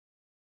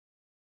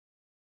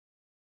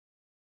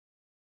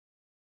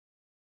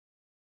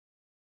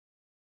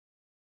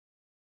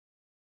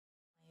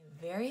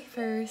very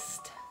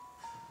first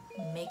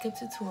makeup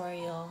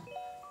tutorial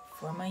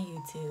for my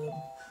YouTube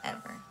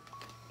ever.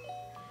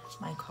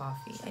 My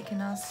coffee. I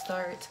cannot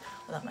start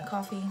without my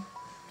coffee.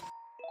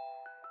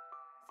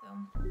 So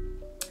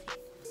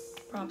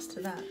props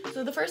to that.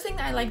 So the first thing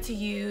that I like to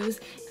use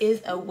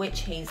is a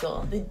witch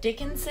hazel. The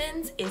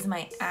Dickinson's is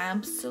my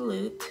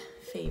absolute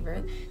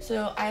favorite.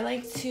 So I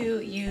like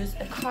to use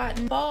a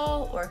cotton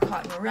ball or a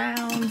cotton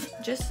round,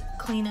 just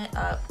clean it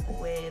up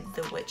with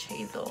the witch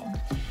hazel.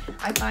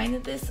 I find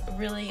that this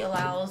really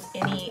allows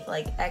any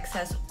like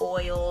excess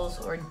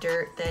oils or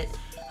dirt that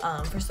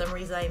for some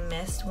reason I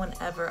missed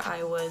whenever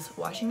I was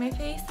washing my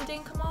face that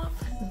didn't come off.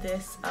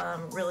 This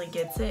really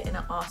gets it, and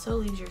it also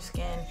leaves your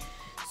skin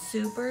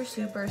super,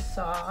 super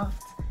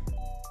soft.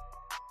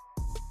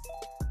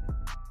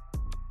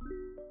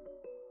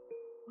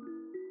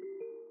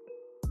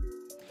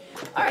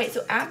 All right,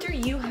 so after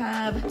you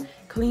have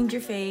cleaned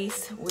your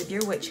face with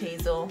your witch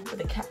hazel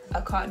with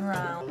a cotton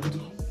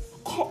round.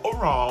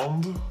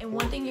 And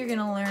one thing you're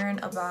gonna learn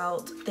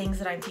about things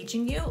that I'm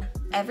teaching you,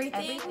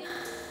 everything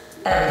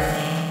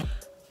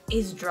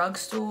is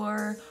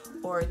drugstore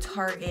or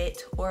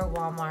Target or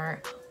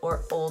Walmart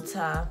or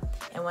Ulta.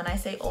 And when I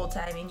say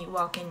Ulta, I mean you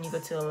walk in, you go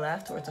to the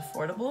left where it's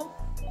affordable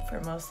for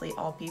mostly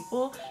all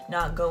people,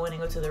 not go in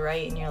and go to the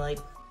right and you're like,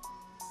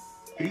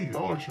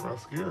 $80 for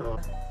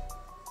mascara.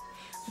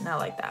 Not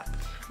like that.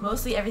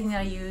 Mostly everything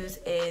that I use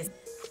is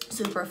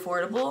super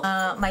affordable.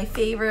 My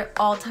favorite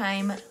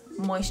all-time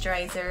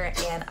moisturizer,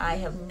 and I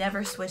have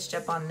never switched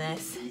up on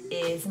this,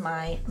 is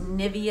my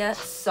Nivea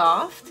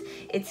Soft.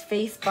 It's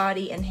face,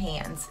 body, and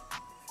hands.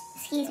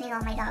 Excuse me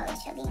while my dog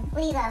is choking.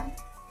 Lilo,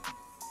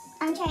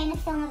 I'm trying to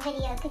film a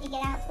video. Could you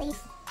get out, please?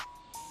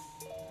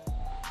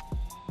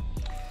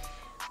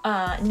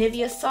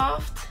 Nivea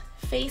Soft,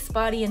 face,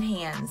 body, and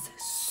hands.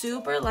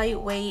 Super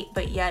lightweight,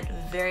 but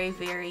yet very,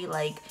 very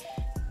like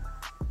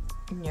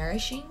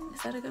nourishing.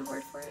 Is that a good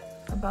word for it?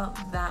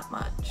 About that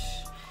much.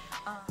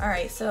 All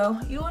right, so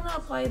you want to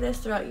apply this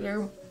throughout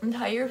your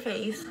entire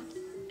face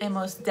and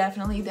most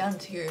definitely down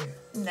to your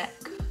neck.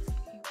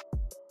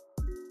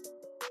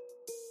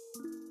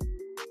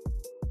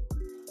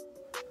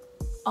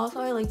 Also,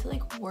 I like to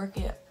like work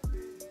it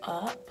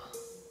up.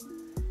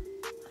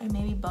 I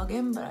may be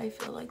bugging, but I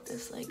feel like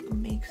this like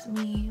makes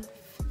me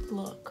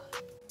look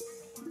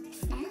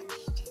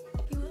Snatched.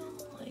 you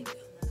will, like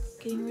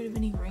getting rid of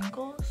any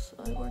wrinkles.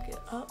 So I work it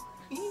up.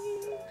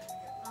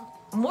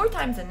 More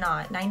times than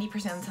not,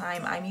 90% of the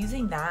time, I'm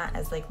using that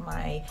as like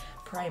my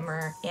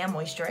primer and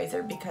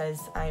moisturizer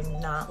because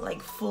I'm not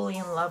like fully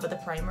in love with the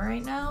primer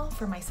right now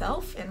for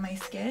myself and my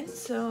skin.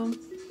 So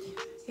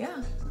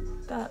yeah,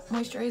 that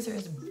moisturizer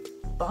is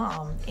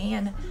bomb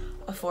and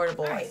affordable.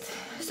 All right,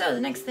 so the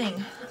next thing,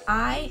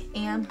 I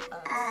am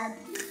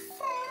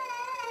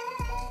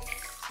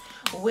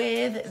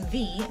with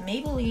the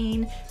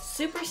Maybelline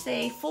Super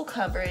Stay Full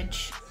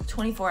Coverage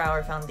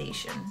 24-Hour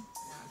Foundation.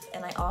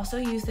 And I also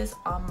use this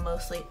on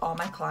mostly all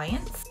my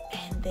clients,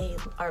 and they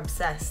are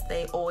obsessed.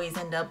 They always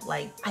end up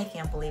like, I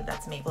can't believe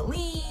that's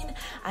Maybelline.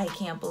 I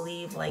can't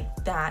believe like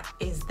that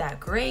is that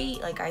great.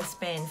 Like I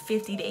spend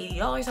 $50 to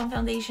 $80 on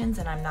foundations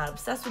and I'm not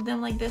obsessed with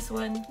them like this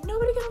one.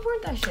 Nobody can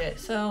afford that shit.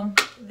 So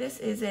this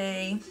is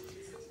a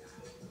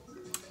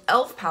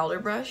e.l.f. powder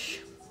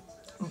brush,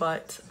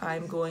 but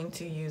I'm going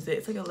to use it.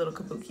 It's like a little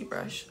kabuki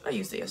brush. I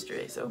used it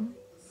yesterday, so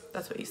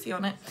that's what you see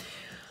on it.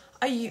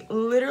 I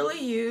literally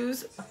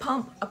use a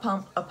pump, a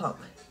pump, a pump.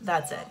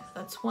 That's it.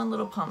 That's one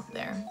little pump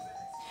there.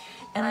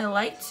 And I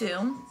like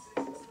to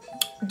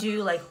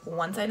do like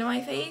one side of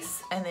my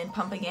face and then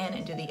pump again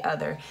and do the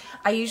other.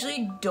 I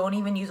usually don't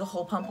even use a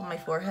whole pump on my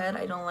forehead.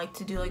 I don't like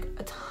to do like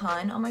a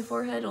ton on my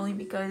forehead only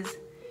because,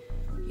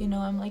 you know,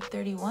 I'm like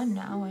 31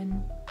 now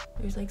and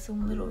there's like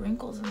some little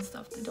wrinkles and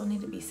stuff that don't need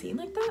to be seen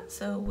like that.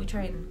 So we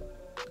try and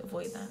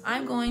avoid that.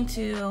 I'm going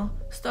to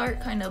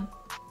start kind of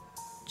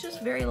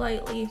just very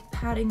lightly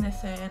patting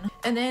this in,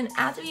 and then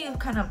after you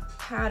kind of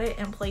pat it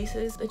in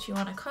places that you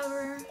want to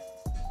cover,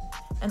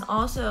 and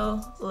also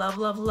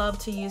love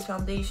to use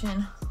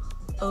foundation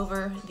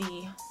over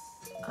the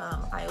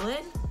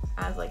eyelid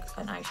as like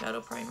an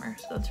eyeshadow primer,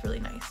 so that's really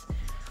nice.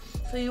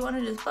 So you want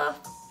to just buff.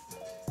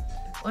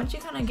 Once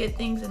you kind of get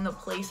things in the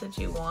place that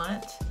you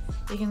want,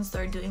 you can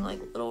start doing like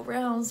little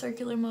round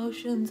circular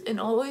motions, and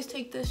always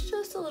take this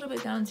just a little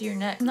bit down to your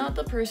neck. Not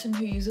the person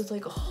who uses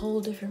like a whole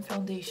different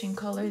foundation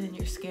color than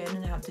your skin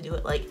and have to do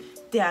it like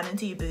down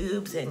into your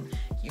boobs and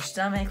your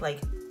stomach. Like,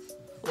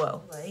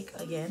 whoa. Like,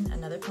 again,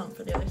 another pump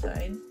for the other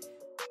side.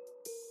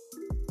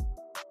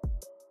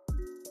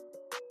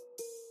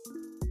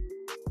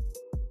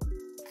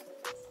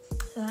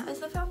 So that is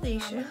the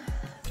foundation.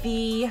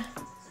 The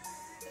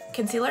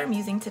concealer I'm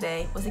using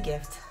today was a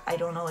gift. I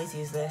don't always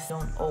use this.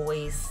 Don't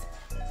always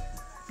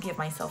give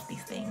myself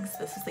these things.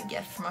 This is a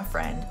gift from a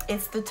friend.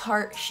 It's the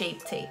Tarte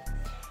Shape Tape.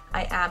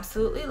 I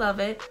absolutely love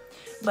it,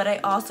 but I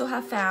also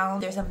have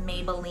found there's a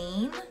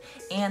Maybelline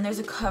and there's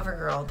a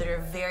CoverGirl that are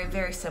very,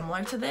 very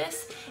similar to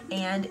this,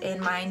 and in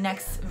my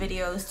next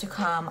videos to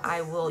come,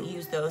 I will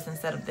use those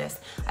instead of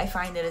this. I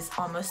find that it's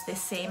almost the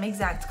same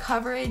exact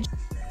coverage,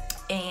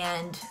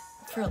 and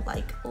for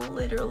like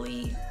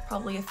literally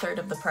probably a third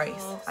of the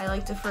price. I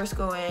like to first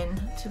go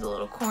in to the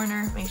little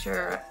corner, make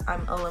sure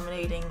I'm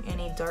eliminating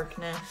any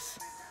darkness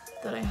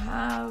that I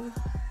have,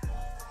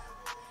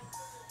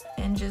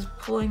 and just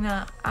pulling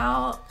that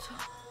out.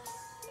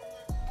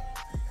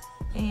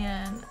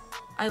 And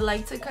I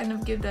like to kind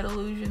of give that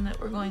illusion that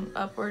we're going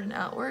upward and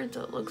outward,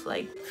 so it looks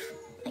like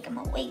I'm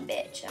awake,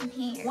 bitch. I'm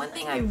here. One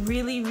thing I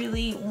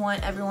really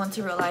want everyone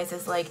to realize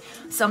is like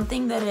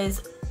something that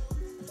is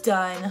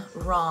done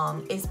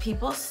wrong is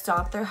people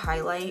stop their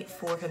highlight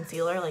for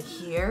concealer like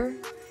here,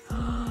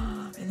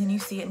 and then you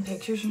see it in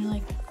pictures and you're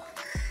like,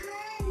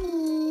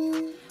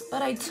 Honey.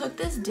 but I took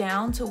this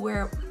down to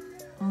where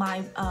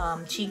my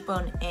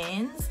cheekbone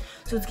ends,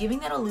 so it's giving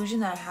that illusion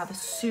that I have a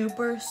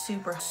super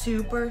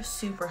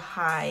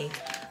high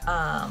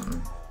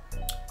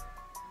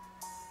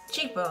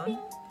cheekbone.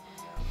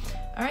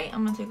 All right,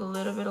 I'm gonna take a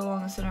little bit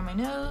along the center of my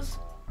nose,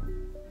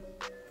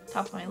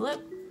 top of my lip,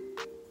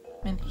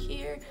 and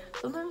here.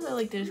 Sometimes I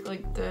like to just go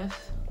like this.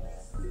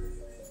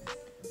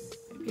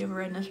 If you have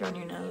redness around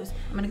your nose.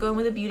 I'm gonna go in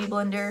with a beauty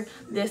blender.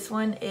 This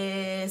one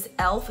is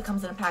e.l.f. It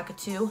comes in a pack of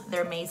 2.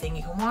 They're amazing.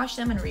 You can wash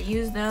them and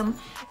reuse them.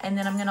 And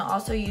then I'm gonna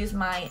also use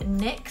my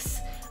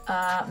NYX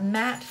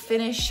matte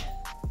finish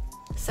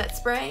set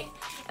spray.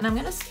 And I'm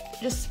gonna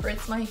just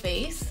spritz my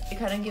face. It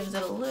kind of gives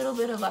it a little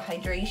bit of a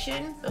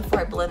hydration before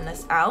I blend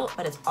this out,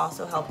 but it's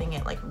also helping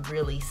it like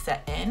really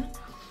set in.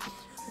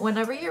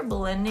 Whenever you're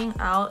blending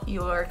out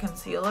your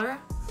concealer,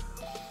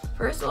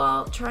 first of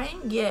all, try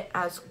and get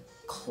as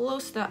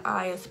close to the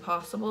eye as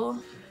possible.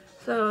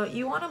 So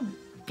you want to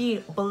be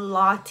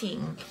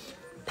blotting,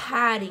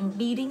 patting,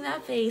 beating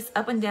that face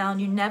up and down.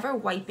 You're never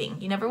wiping.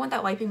 You never want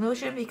that wiping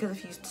motion, because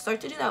if you start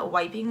to do that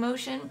wiping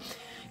motion,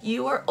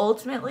 you are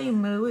ultimately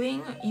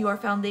moving your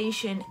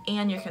foundation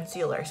and your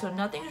concealer, so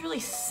nothing's really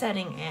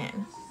setting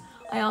in.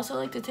 I also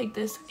like to take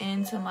this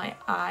into my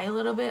eye a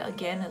little bit,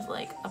 again, as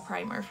like a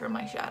primer for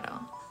my shadow.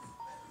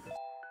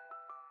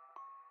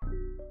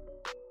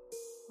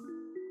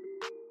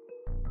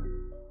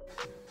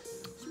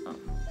 So,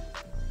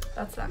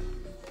 that's that.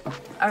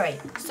 All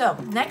right, so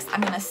next I'm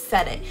gonna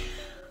set it.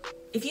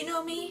 If you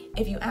know me,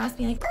 if you ask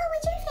me like, Oh,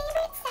 what's your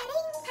favorite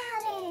setting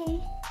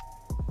powder?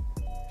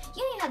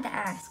 you don't even have to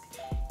ask.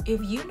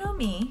 If you know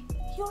me,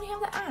 you don't even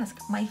have to ask.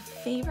 My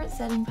favorite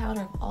setting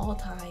powder of all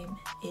time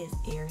is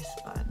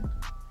Airspun.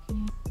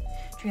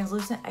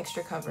 Translucent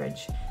extra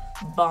coverage,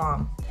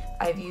 bomb.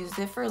 I've used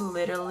it for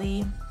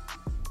literally,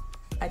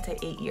 I'd say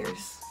 8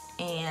 years.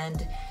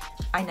 And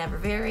I never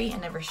vary, I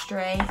never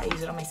stray. I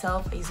use it on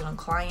myself, I use it on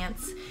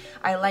clients.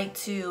 I like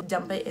to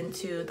dump it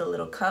into the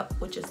little cup,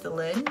 which is the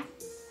lid,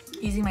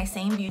 using my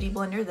same beauty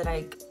blender that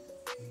I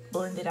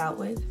blend it out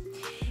with.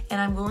 And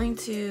I'm going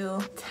to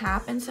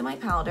tap into my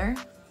powder,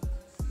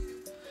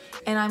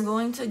 and I'm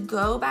going to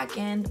go back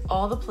in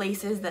all the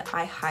places that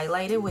I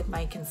highlighted with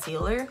my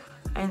concealer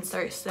and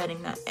start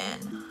setting that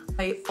in.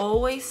 I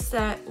always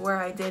set where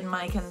I did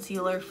my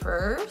concealer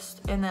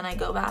first, and then I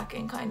go back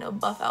and kind of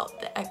buff out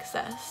the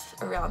excess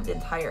around the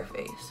entire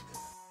face.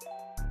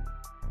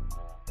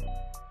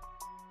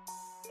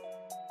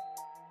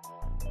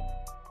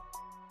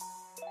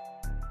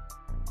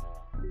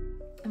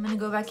 I'm gonna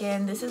go back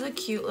in. This is a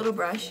cute little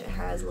brush. It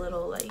has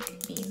little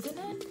like beads in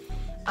it.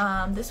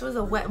 This was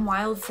a Wet n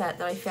Wild set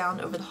that I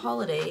found over the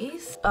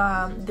holidays.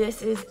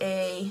 This is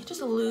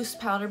just a loose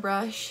powder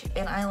brush,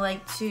 and I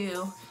like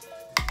to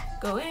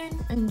go in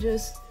and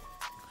just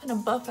kind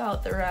of buff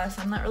out the rest.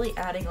 I'm not really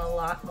adding a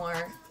lot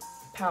more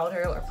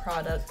powder or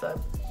product, but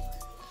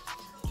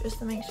just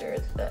to make sure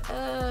that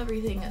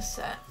everything is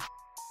set.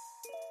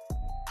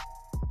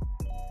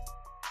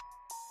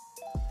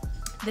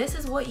 This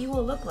is what you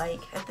will look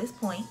like at this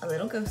point, a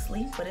little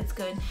ghostly, but it's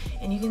good.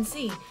 And you can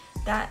see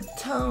that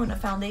tone of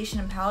foundation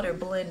and powder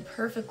blend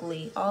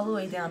perfectly all the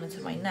way down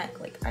into my neck.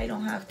 Like, I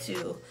don't have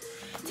to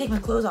take my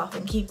clothes off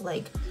and keep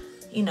like,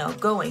 you know,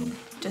 going.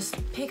 Just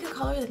pick a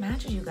color that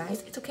matches you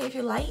guys. It's okay if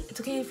you're light,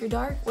 it's okay if you're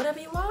dark, whatever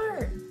you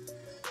are.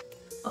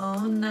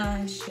 Oh,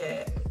 nice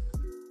shit.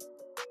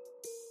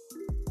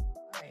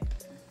 All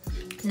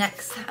right.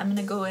 Next, I'm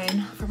gonna go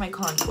in for my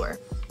contour.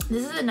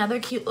 This is another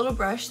cute little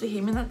brush that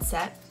came in that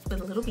set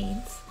with little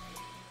beads.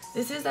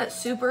 This is that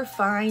super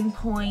fine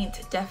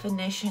point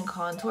definition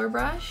contour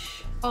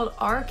brush called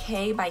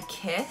RK by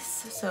Kiss.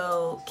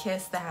 So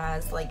Kiss that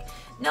has like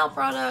nail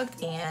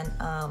product and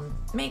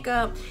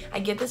makeup. I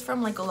get this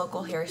from like a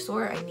local hair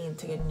store. I need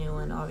to get a new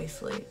one,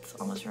 obviously. It's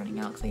almost running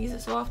out because I use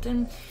it so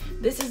often.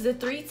 This is the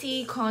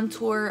 3T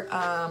contour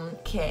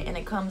kit, and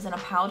it comes in a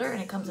powder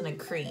and it comes in a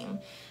cream.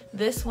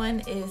 This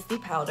one is the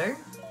powder,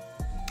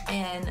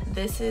 and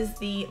this is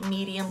the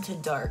medium to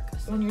dark.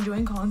 So when you're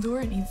doing contour,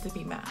 it needs to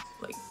be matte.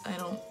 Like, I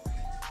don't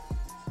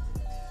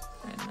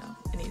know,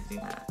 it needs to be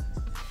matte.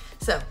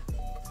 So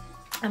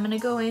I'm gonna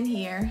go in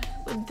here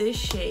with this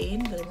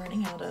shade that I'm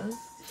running out of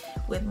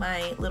with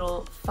my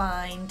little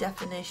fine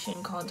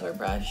definition contour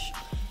brush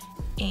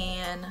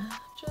and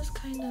just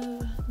kind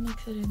of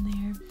mix it in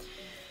there.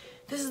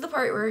 This is the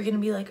part where you're gonna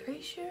be like, are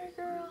you sure,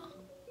 girl?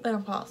 But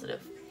I'm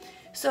positive.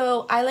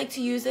 So I like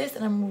to use this,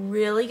 and I'm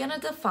really gonna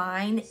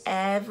define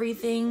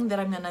everything that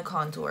I'm gonna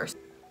contour.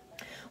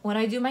 When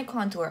I do my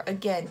contour,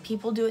 again,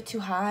 people do it too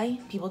high,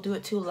 people do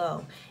it too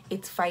low.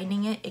 It's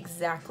finding it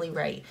exactly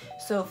right.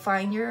 So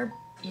find your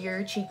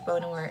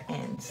cheekbone and where it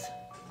ends.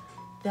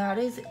 That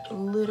is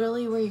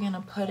literally where you're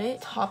gonna put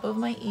it, top of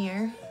my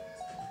ear.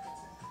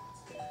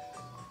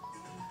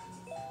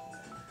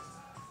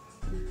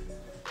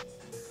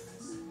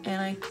 And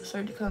I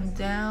start to come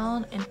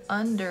down and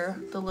under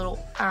the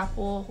little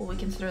apple, what we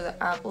consider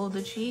the apple of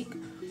the cheek.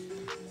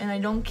 And I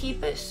don't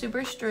keep it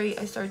super straight.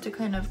 I start to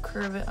kind of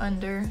curve it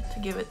under to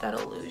give it that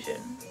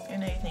illusion.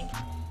 And I think,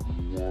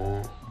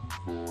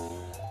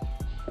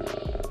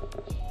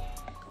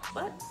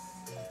 what?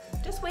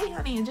 Just wait,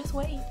 honey, just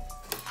wait.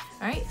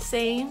 All right,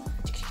 same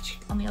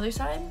on the other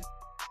side.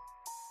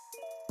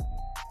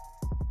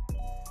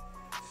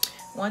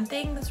 One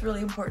thing that's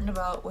really important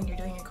about when you're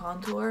doing a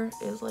contour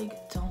is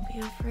like, don't be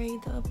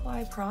afraid to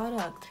apply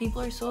product.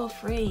 People are so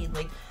afraid.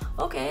 Like,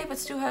 okay, if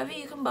it's too heavy,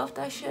 you can buff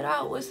that shit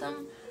out with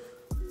some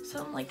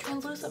like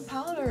translucent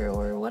powder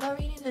or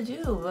whatever you need to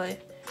do.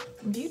 But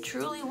if you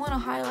truly want to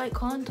highlight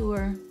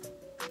contour,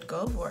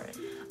 go for it.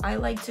 I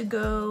like to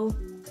go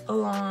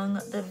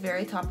along the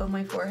very top of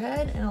my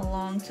forehead and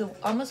along to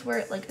almost where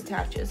it like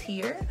attaches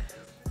here,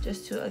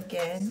 just to,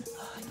 again,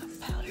 oh, I got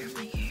powder in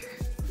my hair.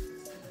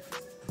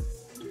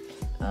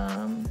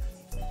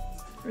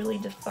 Really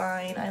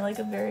define. I like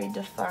a very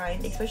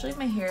defined, especially if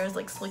my hair is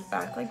like slicked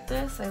back like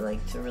this, I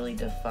like to really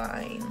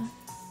define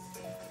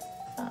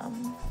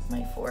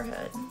my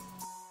forehead.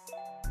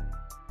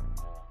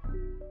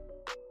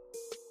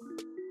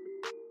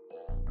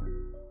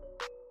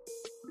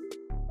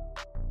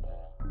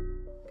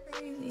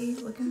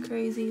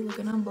 Crazy,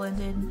 looking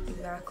unblended,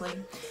 exactly.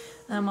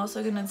 And I'm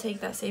also gonna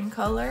take that same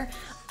color.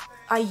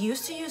 I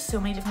used to use so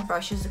many different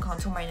brushes to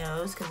contour my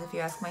nose, because if you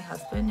ask my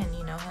husband, and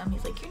you know him,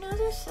 he's like, your nose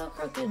is so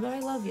crooked, but I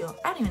love you.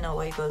 I don't even know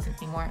why he goes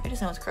anymore. I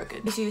just know it's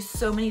crooked. I used to use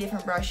so many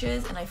different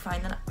brushes, and I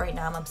find that right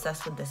now I'm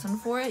obsessed with this one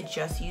for it,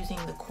 just using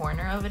the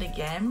corner of it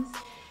again.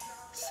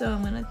 So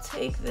I'm gonna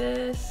take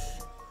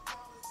this,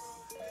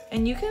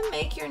 and you can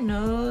make your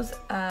nose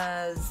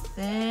as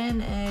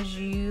thin as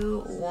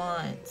you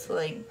want. So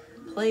like,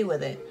 play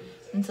with it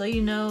until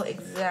you know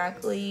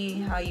exactly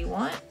how you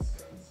want.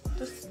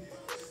 Just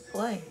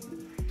play.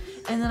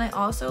 And then I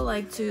also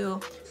like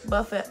to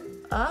buff it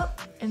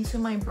up into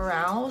my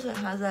brows. It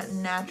has that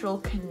natural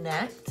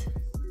connect.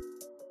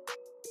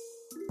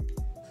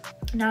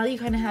 Now that you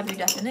kind of have your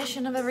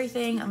definition of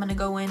everything, I'm gonna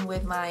go in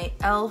with my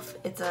e.l.f.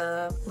 It's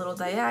a little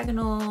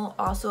diagonal,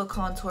 also a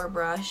contour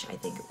brush. I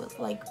think it was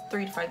like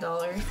 $3 to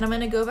 $5. And I'm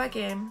gonna go back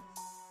in.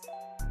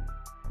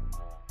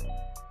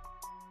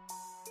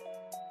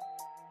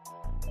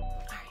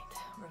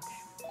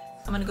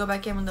 I'm gonna go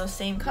back in with those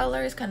same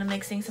colors, kind of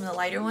mixing some of the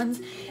lighter ones,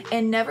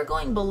 and never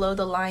going below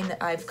the line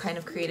that I've kind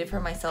of created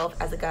for myself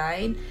as a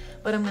guide,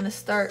 but I'm gonna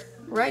start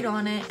right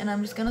on it, and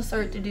I'm just gonna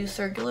start to do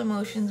circular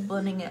motions,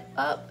 blending it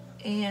up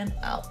and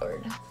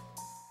outward.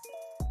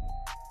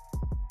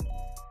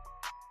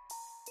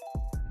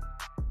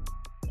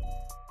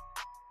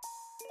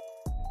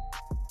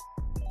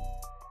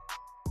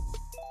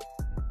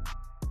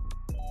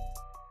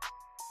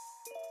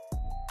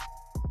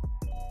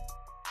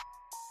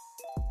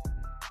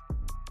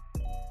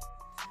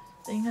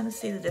 So you can kind of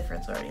see the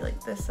difference already,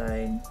 like this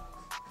side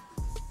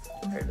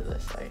compared to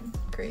this side.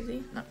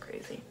 Crazy? Not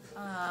crazy.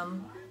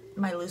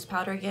 My loose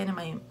powder again in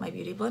my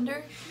beauty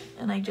blender,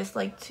 and I just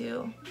like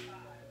to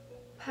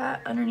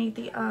pat underneath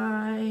the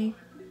eye,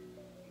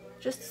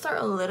 just start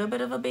a little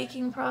bit of a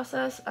baking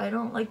process. I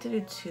don't like to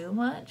do too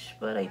much,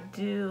 but I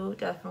do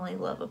definitely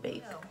love a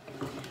bake.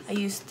 I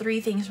use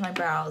 3 things for my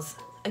brows.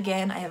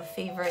 Again, I have a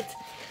favorite,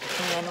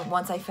 and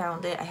once I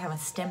found it, I haven't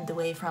stemmed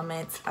away from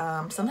it.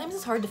 Sometimes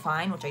it's hard to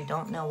find, which I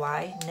don't know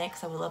why.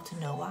 NYX, I would love to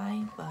know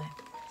why, but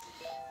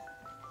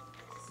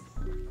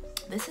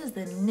this is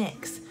the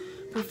NYX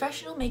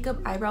Professional Makeup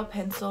Eyebrow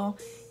Pencil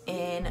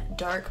in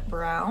dark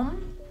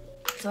brown.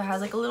 So it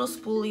has like a little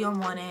spoolie on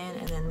one end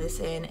and then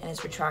this end, and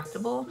it's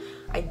retractable.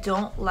 I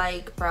don't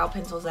like brow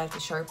pencils that I have to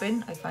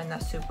sharpen. I find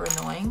that super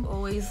annoying.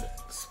 Always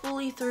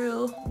spoolie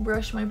through,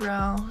 brush my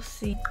brow,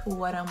 see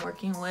what I'm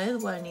working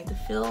with, what I need to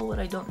fill, what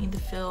I don't need to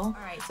fill.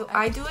 All right, so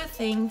I do a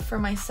thing for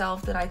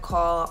myself that I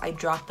call I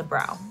drop the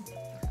brow.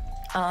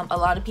 A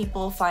lot of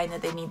people find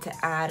that they need to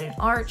add an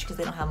arch because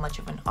they don't have much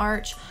of an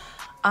arch.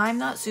 I'm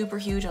not super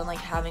huge on like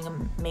having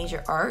a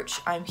major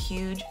arch. I'm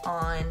huge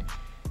on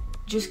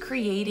just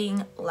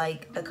creating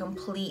like a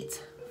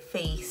complete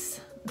face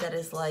that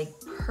is like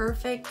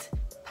perfect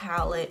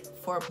palette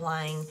for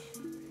applying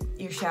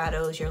your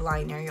shadows, your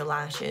liner, your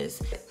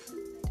lashes.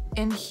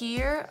 And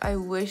here I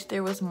wish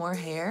there was more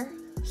hair.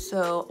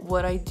 So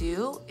what I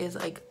do is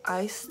like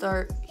I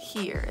start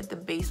here at the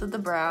base of the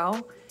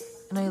brow,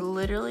 and I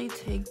literally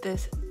take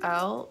this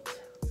out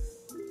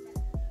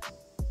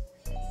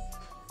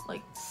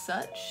like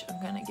such. I'm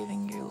kind of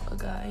giving you a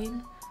guide.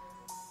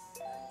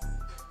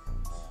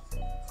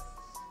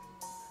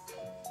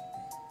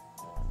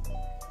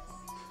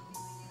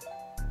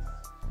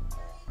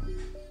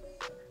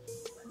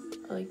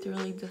 I like to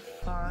really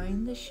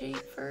define the shape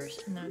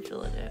first and then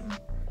fill it in.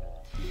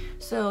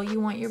 So you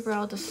want your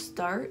brow to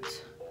start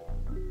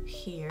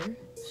here,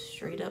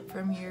 straight up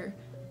from your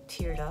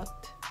tear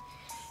duct,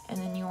 and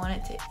then you want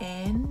it to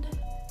end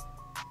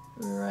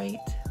right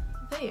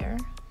there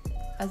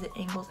as it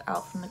angles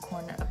out from the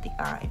corner of the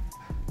eye.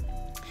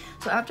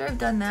 So after I've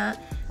done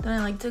that, then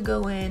I like to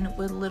go in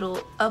with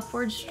little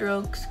upward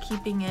strokes,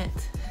 keeping it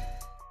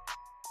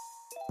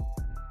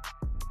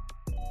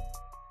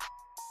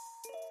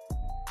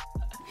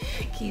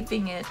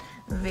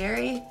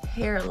very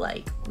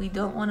hair-like. We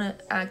don't want to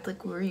act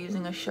like we're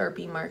using a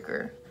Sharpie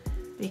marker,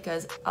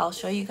 because I'll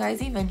show you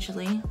guys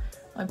eventually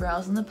my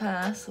brows in the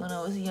past when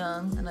I was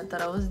young and I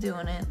thought I was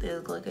doing it. They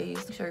look like I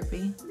used a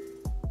Sharpie.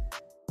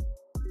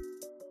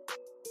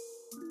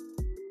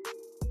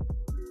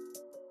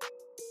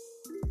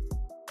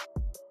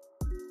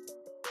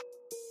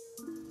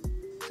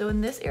 So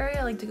in this area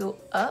I like to go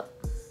up,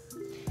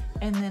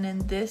 and then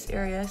in this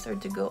area I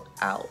start to go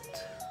out.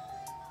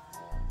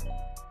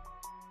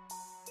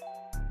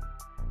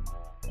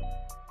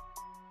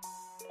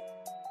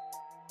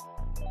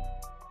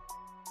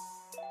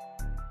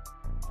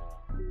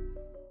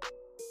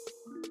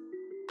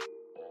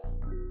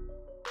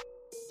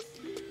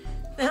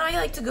 Then I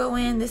like to go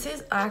in, this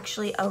is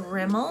actually a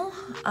Rimmel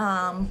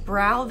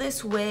Brow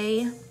This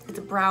Way. It's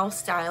a brow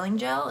styling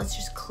gel. It's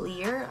just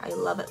clear. I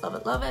love it, love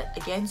it, love it.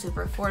 Again,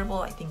 super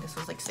affordable. I think this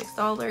was like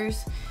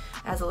 $6.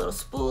 As a little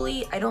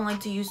spoolie. I don't like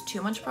to use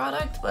too much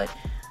product, but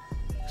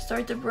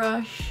start the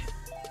brush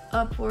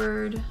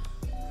upward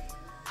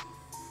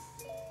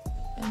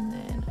and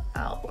then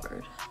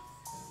outward.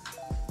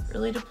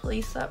 Really to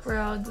place that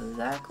brow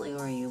exactly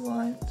where you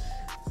want.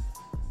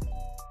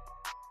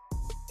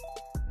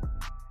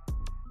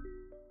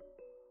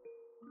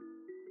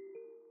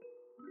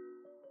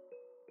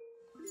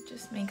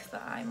 Just makes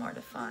the eye more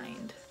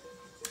defined.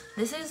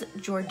 This is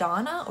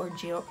Jordana or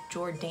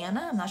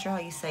Jordana, I'm not sure how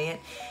you say it.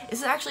 This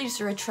is actually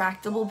just a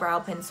retractable brow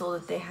pencil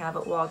that they have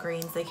at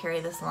Walgreens. They carry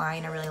this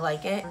line, I really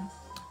like it.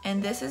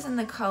 And this is in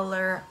the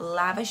color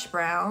Lavish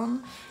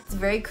Brown. It's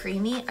very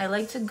creamy. I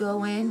like to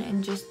go in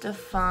and just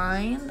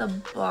define the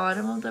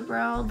bottom of the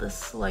brow the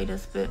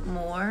slightest bit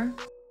more.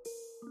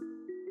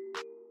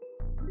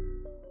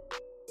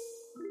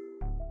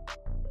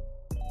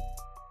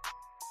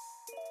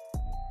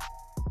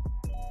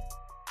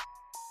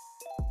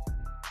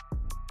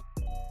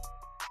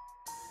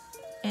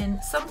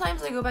 And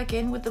sometimes I go back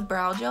in with the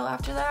brow gel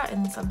after that,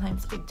 and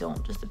sometimes I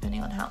don't, just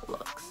depending on how it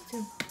looks.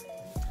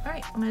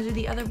 Alright, I'm gonna do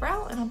the other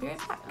brow and I'll be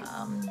right back.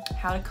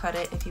 How to cut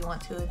it if you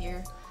want to with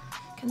your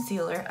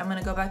concealer. I'm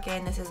gonna go back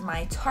in. This is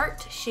my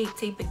Tarte Shape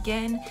Tape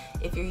again.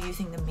 If you're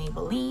using the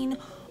Maybelline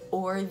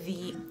or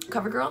the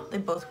CoverGirl, they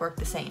both work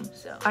the same.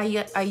 So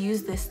I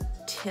use this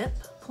tip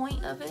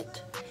point of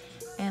it,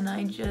 and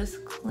I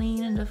just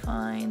clean and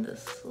define the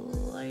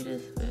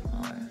slightest bit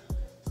more.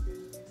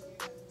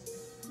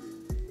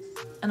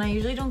 And I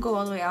usually don't go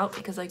all the way out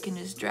because I can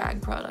just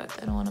drag product.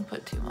 I don't want to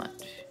put too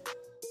much.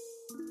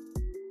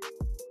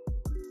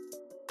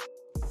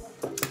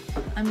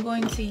 I'm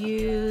going to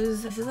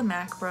use, this is a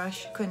MAC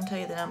brush. Couldn't tell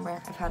you the number.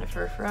 I've had it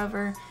for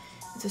forever.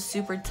 It's a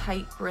super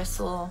tight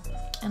bristle,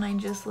 and I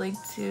just like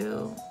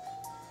to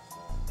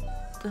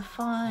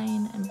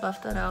define and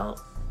buff that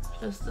out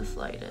just the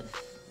slightest.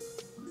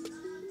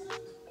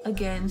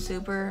 Again,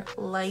 super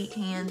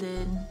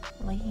light-handed.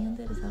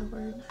 Light-handed, is that a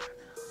word?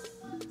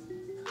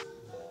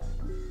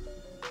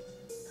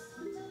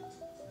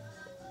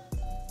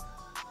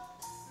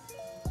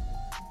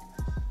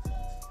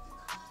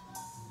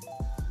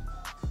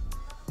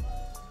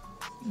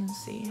 You can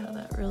see how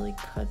that really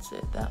cuts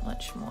it that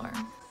much more.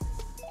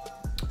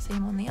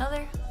 Same on the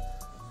other.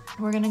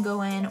 We're gonna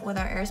go in with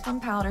our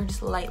Airspun powder,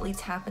 just lightly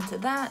tap into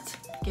that,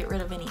 get rid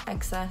of any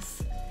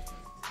excess,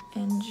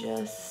 and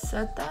just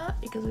set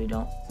that because we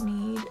don't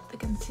need the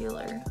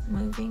concealer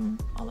moving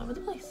all over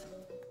the place.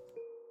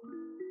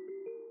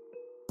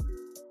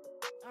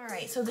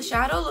 Alright, so the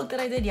shadow look that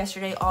I did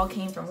yesterday all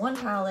came from one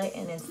palette,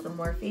 and it's the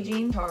Morphe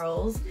Jean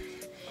Charles.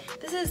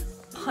 This is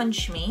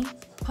Punch Me.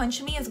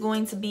 Punch Me is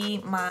going to be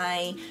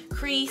my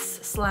crease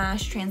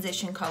slash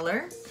transition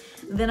color.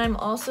 Then I'm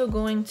also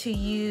going to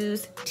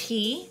use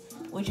Tea,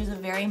 which is a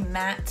very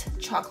matte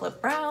chocolate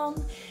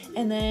brown.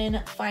 And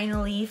then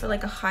finally, for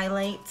like a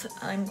highlight,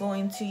 I'm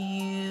going to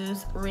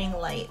use Ring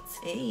Light.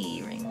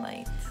 Hey, Ring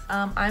Light.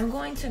 I'm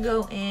going to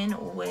go in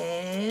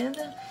with,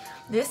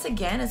 this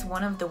again is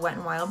one of the Wet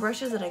n Wild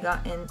brushes that I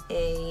got in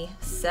a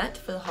set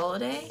for the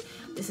holiday.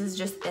 This is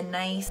just a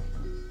nice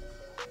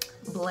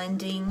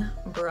blending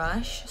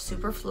brush,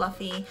 super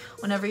fluffy.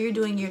 Whenever you're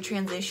doing your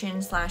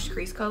transition slash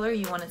crease color,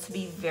 you want it to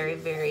be very,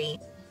 very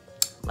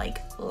like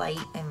light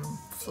and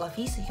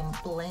fluffy so you can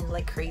blend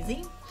like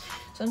crazy.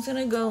 So I'm just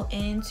gonna go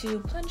into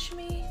Punch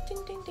Me,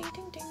 ding, ding, ding,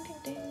 ding, ding,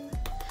 ding, ding.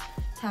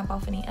 Tap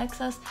off any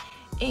excess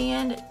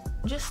and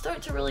just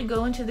start to really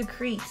go into the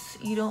crease.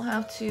 You don't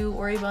have to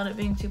worry about it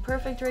being too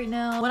perfect right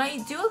now. When I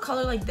do a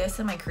color like this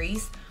in my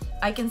crease,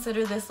 I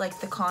consider this like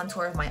the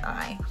contour of my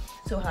eye.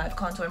 So how I've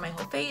contoured my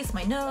whole face,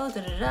 my nose,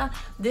 da da da.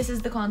 This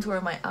is the contour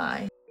of my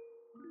eye.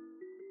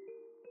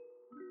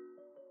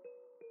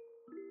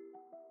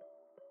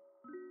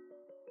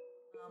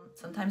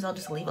 Sometimes I'll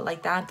just leave it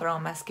like that, throw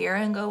on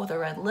mascara and go with a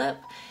red lip.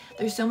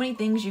 There's so many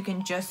things you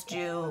can just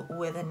do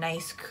with a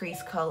nice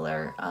crease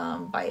color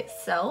by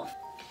itself.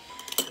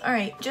 All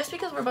right, just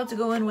because we're about to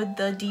go in with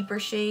the deeper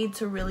shade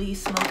to really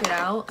smoke it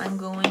out, I'm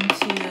going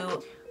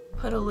to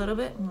put a little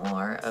bit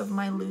more of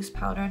my loose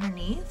powder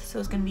underneath, so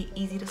it's gonna be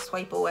easy to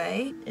swipe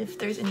away if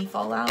there's any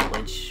fallout,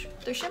 which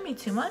there shouldn't be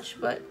too much,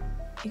 but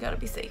you gotta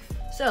be safe.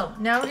 So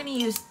now we're gonna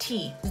use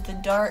T, the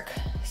dark,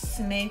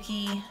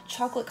 smoky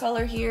chocolate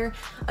color here.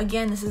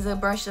 Again, this is a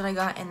brush that I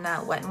got in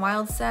that Wet n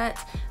Wild set.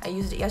 I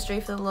used it yesterday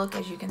for the look,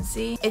 as you can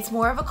see. It's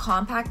more of a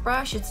compact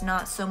brush. It's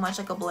not so much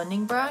like a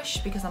blending brush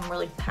because I'm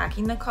really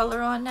packing the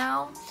color on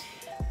now.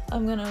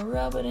 I'm gonna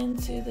rub it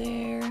into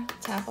there,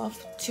 tap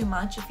off too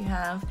much if you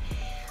have.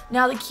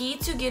 Now the key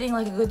to getting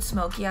like a good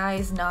smoky eye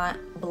is not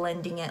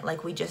blending it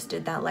like we just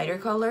did that lighter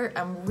color.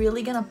 I'm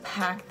really gonna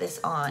pack this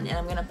on, and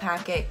I'm gonna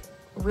pack it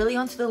really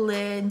onto the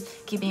lid,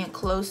 keeping it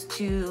close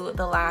to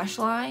the lash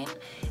line,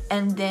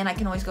 and then I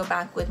can always go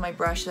back with my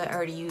brush that I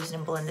already used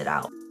and blend it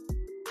out.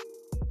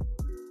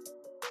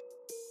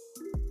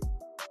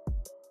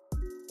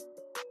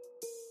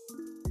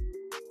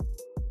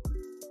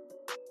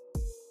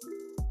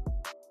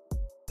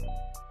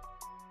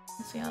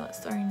 See how it's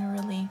starting to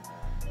really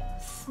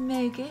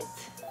smoke it.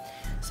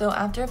 So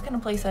after I've kind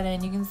of placed that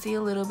in, you can see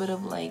a little bit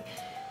of like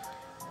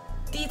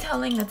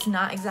detailing that's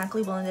not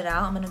exactly blended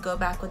out. I'm gonna go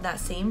back with that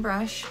same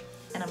brush,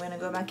 and I'm gonna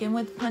go back in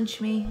with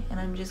Punch Me, and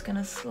I'm just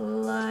gonna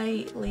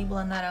slightly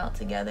blend that out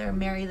together,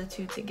 marry the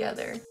two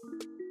together.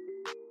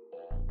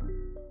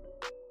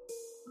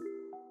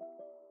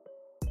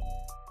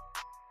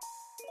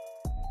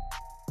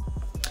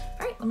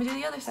 All right, let me do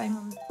the other side.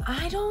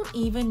 I don't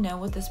even know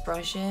what this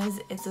brush is.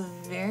 It's a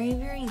very,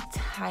 very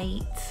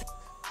tight,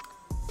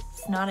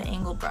 it's not an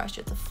angle brush,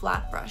 it's a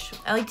flat brush.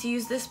 I like to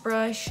use this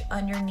brush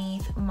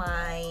underneath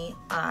my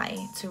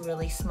eye to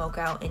really smoke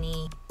out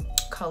any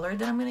color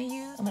that I'm gonna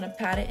use. I'm gonna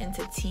pat it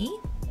into T,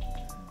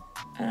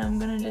 and I'm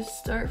gonna just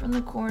start from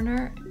the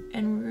corner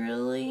and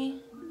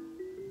really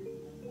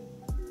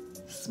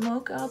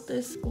smoke out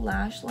this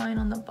lash line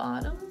on the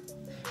bottom.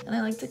 And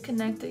I like to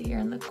connect it here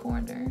in the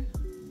corner.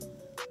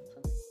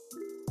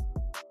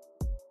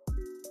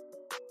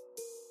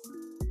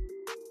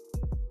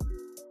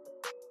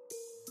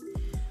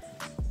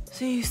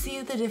 So you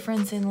see the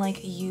difference in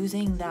like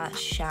using that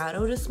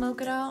shadow to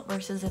smoke it out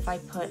versus if I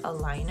put a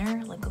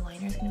liner. Like a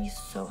liner is gonna be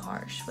so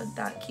harsh, but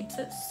that keeps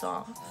it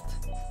soft.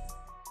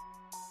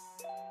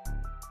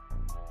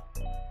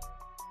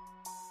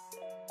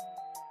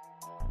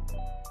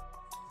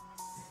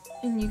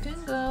 And you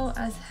can go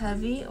as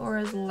heavy or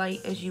as light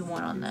as you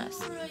want on this.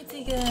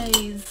 Alrighty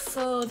guys,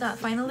 so that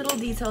final little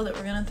detail that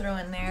we're gonna throw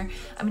in there,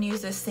 I'm gonna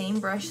use the same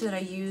brush that I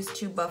used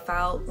to buff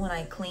out when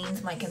I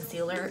cleaned my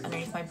concealer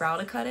underneath my brow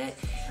to cut it.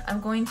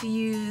 I'm going to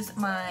use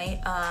my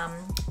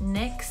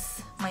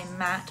NYX, my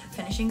matte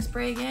finishing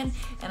spray again,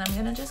 and I'm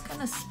gonna just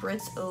kind of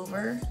spritz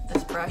over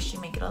this brush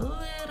to make it a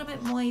little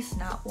bit moist,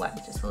 not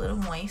wet, just a little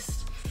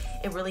moist.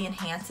 It really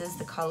enhances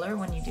the color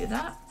when you do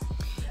that.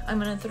 I'm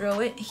gonna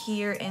throw it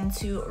here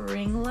into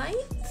ring light,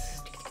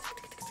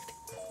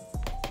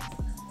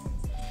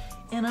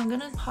 and I'm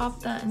gonna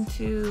pop that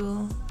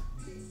into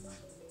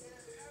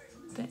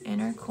the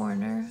inner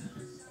corner.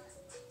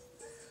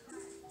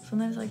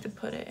 Sometimes I like to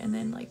put it and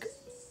then like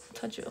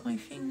touch it with my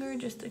finger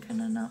just to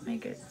kind of not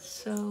make it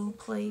so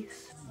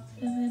placed.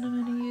 And then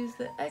I'm gonna use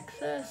the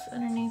excess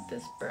underneath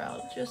this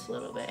brow just a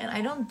little bit. And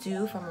I don't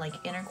do from like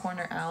inner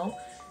corner out.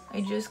 I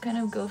just kind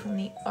of go from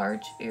the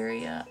arch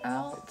area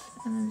out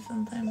and then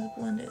sometimes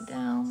blend it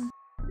down.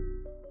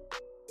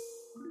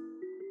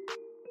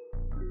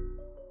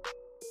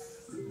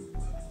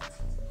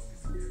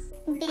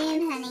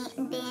 Bam, honey.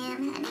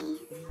 Bam, honey.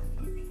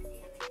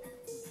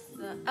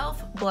 The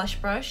e.l.f. blush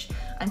brush,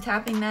 I'm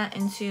tapping that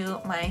into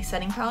my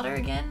setting powder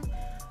again.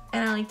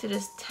 And I like to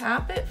just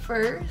tap it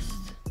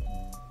first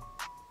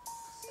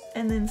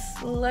and then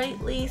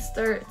slightly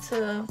start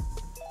to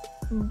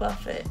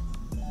buff it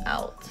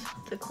out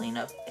to clean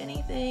up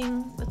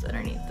anything that's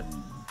underneath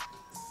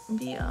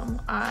the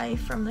eye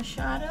from the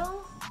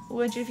shadow.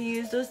 Which if you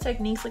use those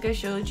techniques like I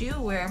showed you,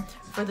 where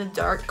for the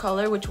dark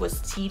color, which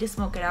was T to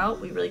smoke it out,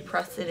 we really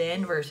pressed it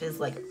in versus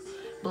like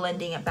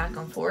blending it back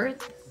and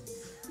forth,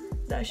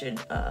 that should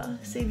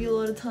save you a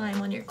lot of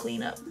time on your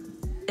cleanup.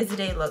 It's a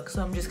day look,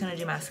 so I'm just gonna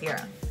do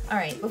mascara. All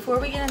right, before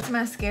we get into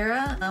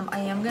mascara, I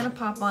am gonna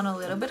pop on a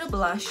little bit of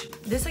blush.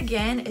 This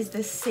again is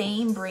the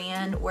same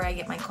brand where I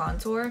get my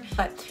contour,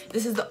 but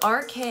this is the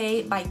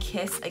RK by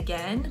Kiss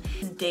again.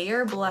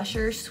 Dare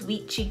Blusher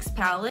Sweet Cheeks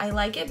palette. I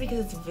like it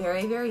because it's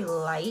very, very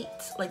light,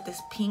 like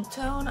this pink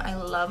tone. I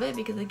love it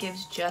because it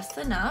gives just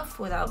enough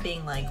without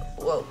being like,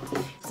 whoa.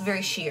 It's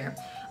very sheer.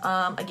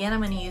 Again,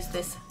 I'm gonna use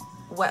this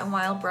Wet n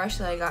Wild brush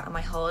that I got on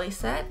my holiday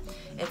set.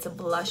 It's a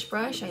blush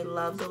brush. I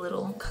love the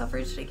little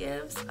coverage it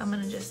gives. I'm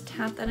gonna just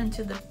tap that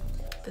into the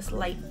this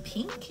light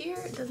pink here.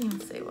 It doesn't even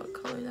say what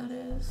color that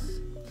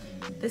is.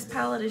 This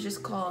palette is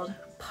just called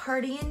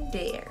Party and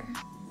Dare.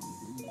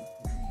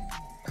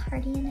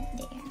 Party and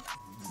Dare.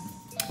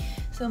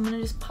 So I'm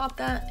gonna just pop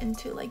that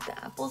into like the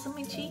apples of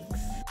my cheeks.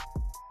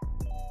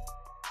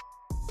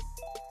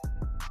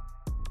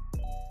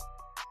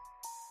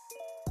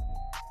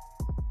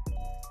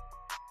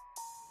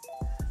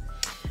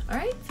 All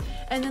right,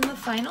 and then the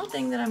final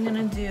thing that I'm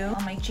gonna do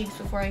on my cheeks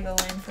before I go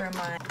in for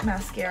my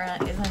mascara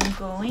is I'm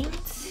going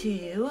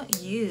to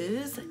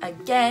use,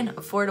 again,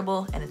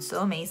 affordable, and it's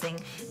so amazing.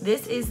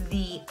 This is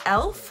the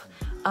e.l.f.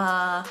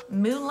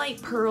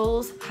 Moonlight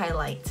Pearls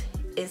Highlight.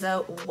 Is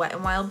a Wet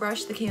n Wild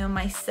brush that came in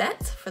my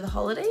set for the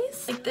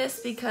holidays. Like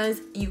this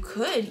because you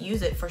could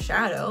use it for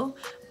shadow.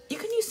 You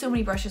can use so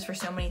many brushes for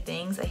so many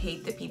things. I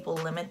hate that people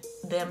limit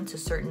them to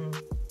certain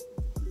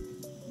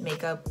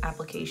makeup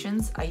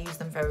applications. I use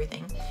them for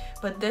everything.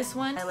 But this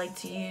one I like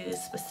to use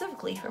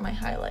specifically for my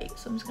highlight.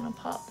 So I'm just gonna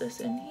pop this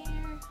in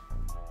here.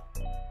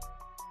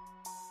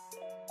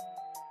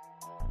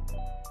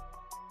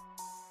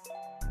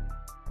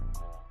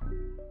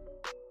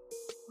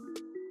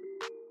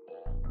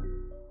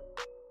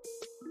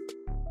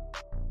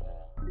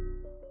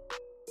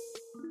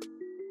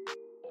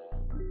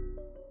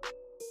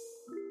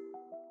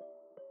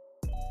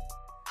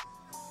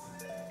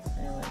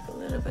 I like a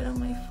little bit on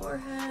my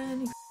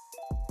forehead.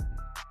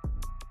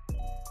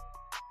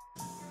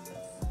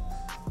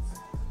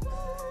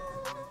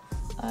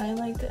 I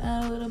like to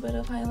add a little bit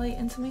of highlight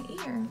into my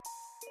ear.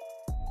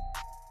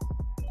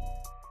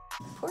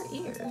 For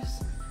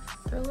ears,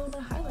 throw a little bit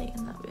of highlight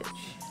in that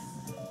bitch.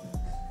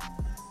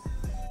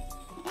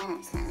 Yeah,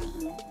 that's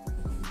fine.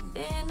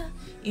 Then,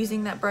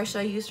 using that brush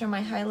I used for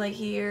my highlight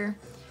here,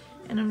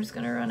 and I'm just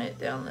gonna run it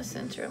down the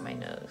center of my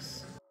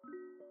nose.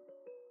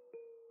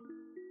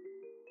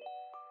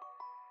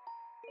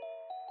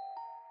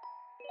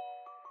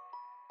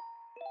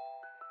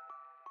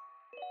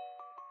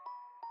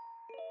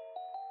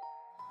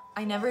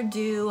 I never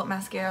do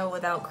mascara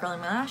without curling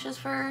my lashes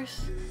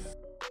first.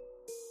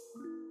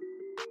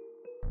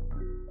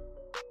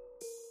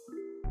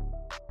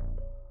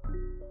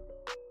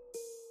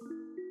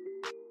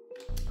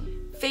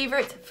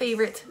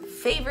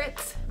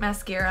 Favorite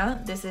mascara.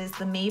 This is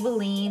the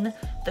Maybelline,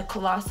 the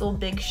Colossal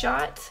Big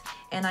Shot,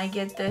 and I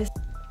get this.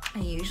 I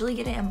usually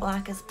get it in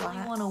black as black.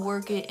 I want to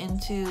work it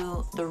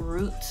into the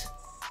root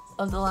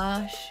of the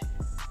lash,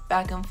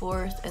 back and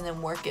forth, and then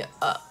work it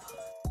up.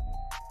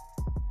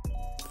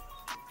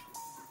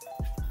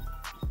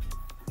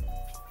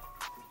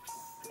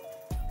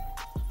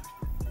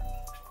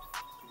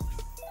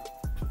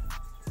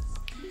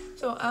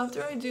 So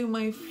after I do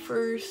my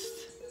first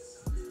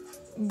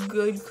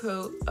good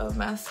coat of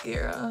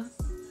mascara,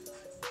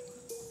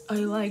 I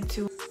like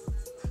to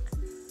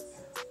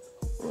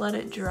let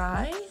it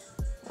dry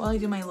while I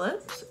do my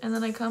lips, and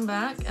then I come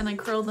back and I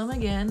curl them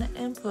again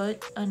and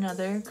put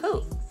another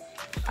coat.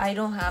 I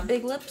don't have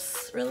big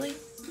lips really,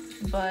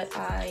 but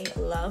I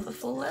love a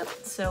full lip,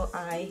 so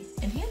I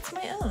enhance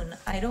my own.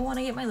 I don't want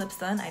to get my lips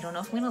done. I don't know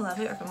if I'm gonna love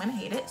it or if I'm gonna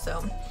hate it,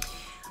 so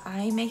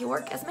I make it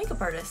work as a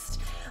makeup artist.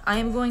 I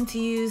am going to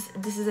use,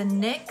 this is a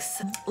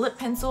NYX lip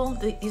pencil.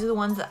 These are the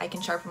ones that I can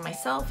sharpen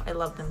myself. I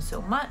love them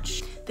so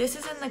much. This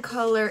is in the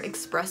color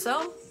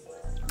Espresso.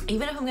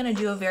 Even if I'm gonna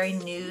do a very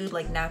nude,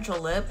 like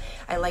natural lip,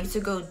 I like to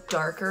go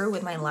darker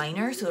with my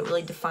liner so it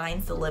really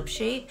defines the lip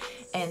shape,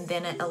 and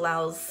then it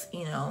allows,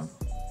 you know,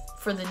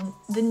 for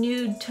the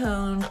nude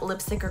tone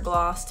lipstick or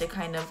gloss to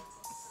kind of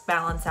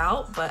balance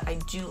out, but I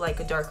do like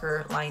a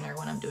darker liner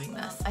when I'm doing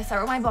this. I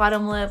start with my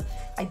bottom lip.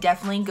 I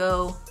definitely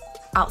go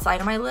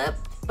outside of my lip,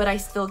 but I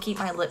still keep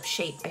my lip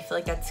shape. I feel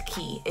like that's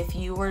key. If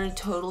you were to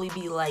totally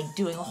be like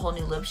doing a whole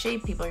new lip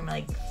shape, people are gonna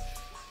be like,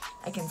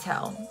 I can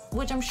tell,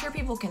 which I'm sure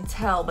people can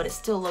tell, but it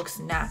still looks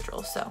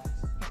natural, so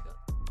here it goes.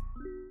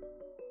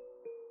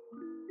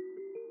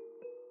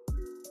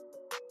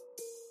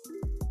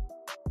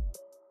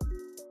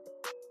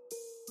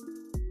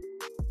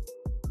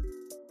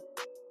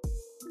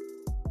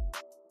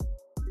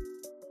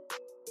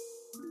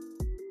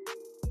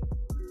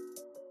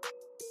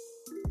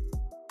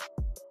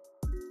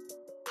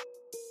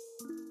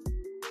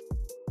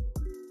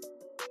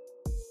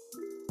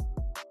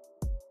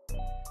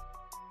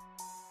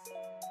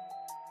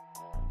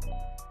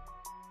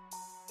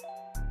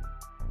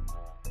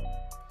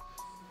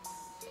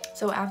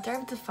 So after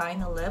I've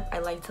defined the lip, I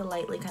like to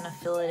lightly kind of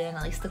fill it in,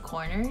 at least the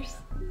corners.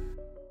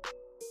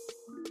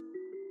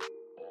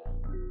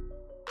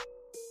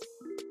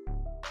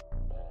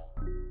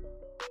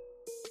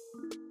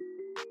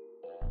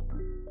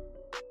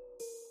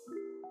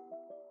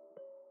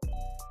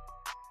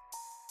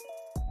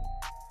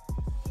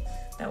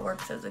 That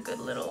works as a good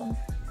little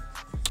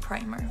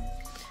primer.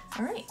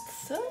 All right,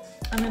 so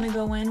I'm gonna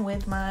go in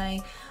with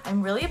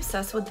I'm really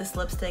obsessed with this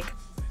lipstick.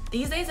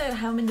 These days I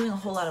haven't been doing a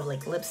whole lot of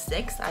like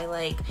lipsticks. I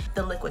like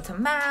the liquid to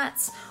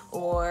mattes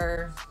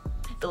or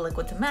the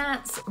liquid to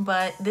mattes,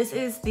 but this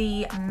is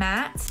the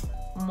matte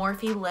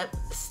Morphe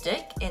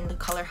lipstick in the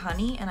color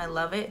Honey, and I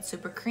love it. It's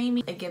super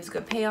creamy, it gives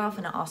good payoff,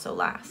 and it also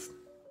lasts.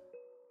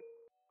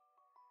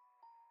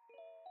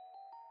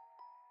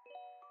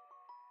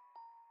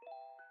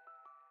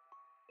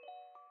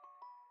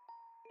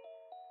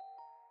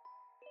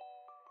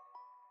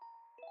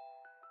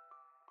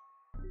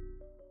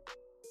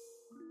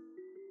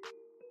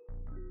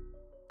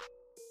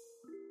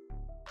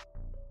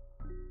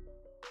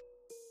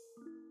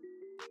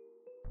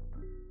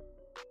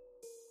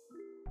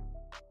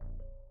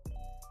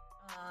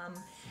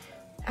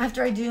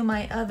 After I do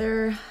my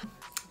other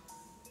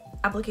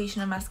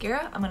application of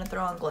mascara, I'm gonna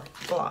throw on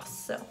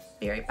gloss, so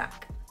be right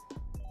back.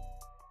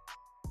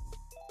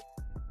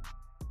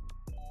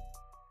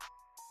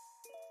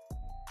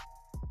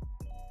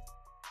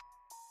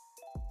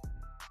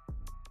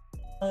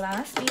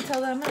 Last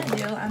detail that I'm gonna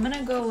do, I'm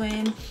gonna go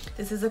in,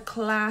 this is a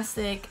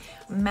classic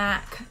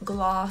MAC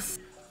gloss,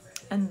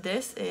 and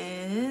this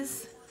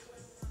is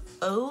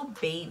Oh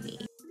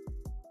Baby.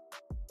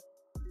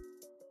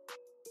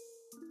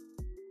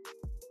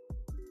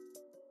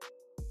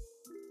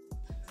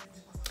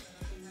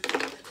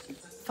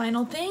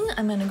 Final thing,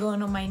 I'm gonna go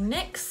in on my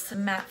NYX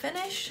matte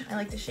finish. I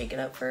like to shake it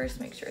up first,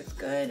 make sure it's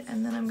good,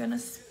 and then I'm gonna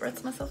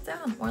spritz myself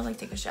down, or like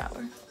take a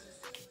shower.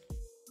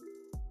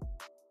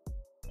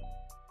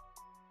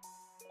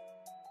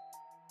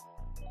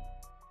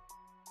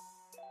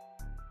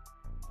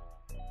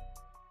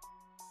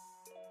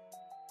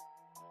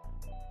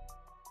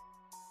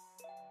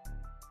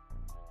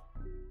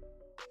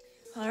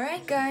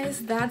 Alright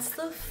guys, that's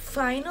the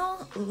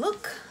final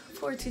look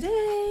for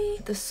today.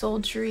 The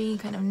sultry,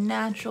 kind of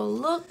natural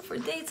look for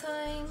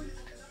daytime.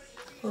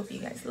 Hope you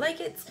guys like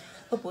it.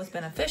 Hope it was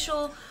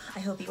beneficial. I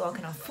hope you all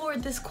can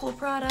afford this cool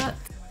product.